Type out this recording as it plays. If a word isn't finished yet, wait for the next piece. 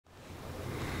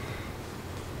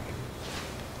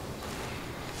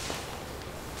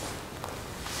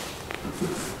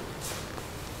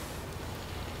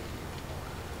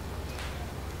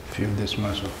Feel this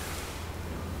muscle.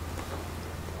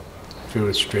 Feel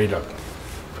it straight up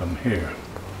from here.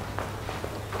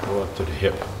 Go up to the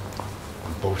hip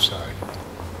on both sides.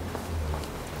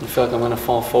 You feel like I'm going to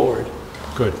fall forward.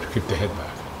 Good. Keep the head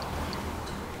back.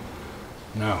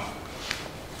 Now,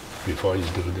 before you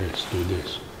do this, do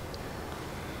this.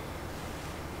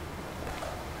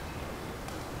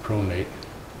 Pronate.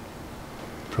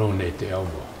 Pronate the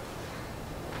elbow.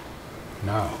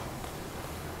 Now,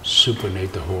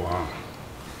 supinate the whole arm.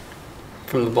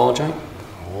 From the ball joint?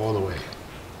 All the way.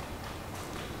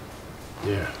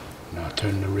 There. Now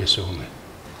turn the wrist only.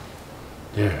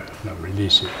 There. Now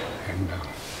release it. Hang down.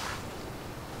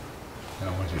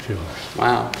 Now what does it feel like?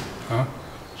 Wow. Huh?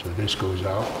 So this goes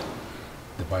out,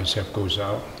 the bicep goes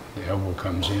out, the elbow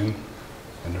comes in,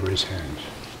 and the wrist hangs.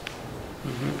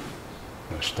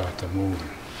 Now start to move.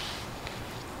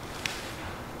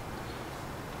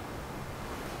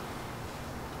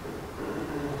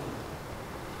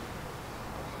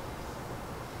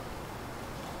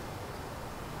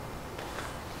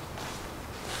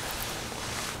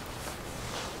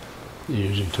 You're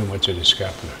using too much of the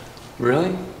scapula.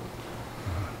 Really?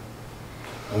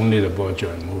 Only the ball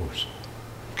joint moves.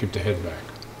 Keep the head back.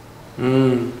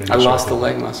 I lost the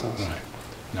leg muscles. Right.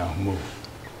 Now move.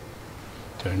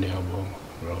 Turn the elbow,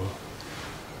 roll.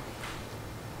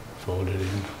 Fold it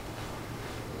in.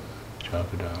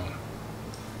 Drop it down.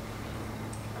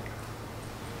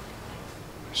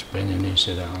 Bend your knees,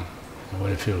 sit down. And what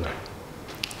does it feel like?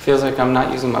 Feels like I'm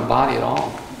not using my body at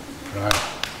all. Right.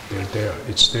 They're there.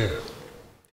 It's there.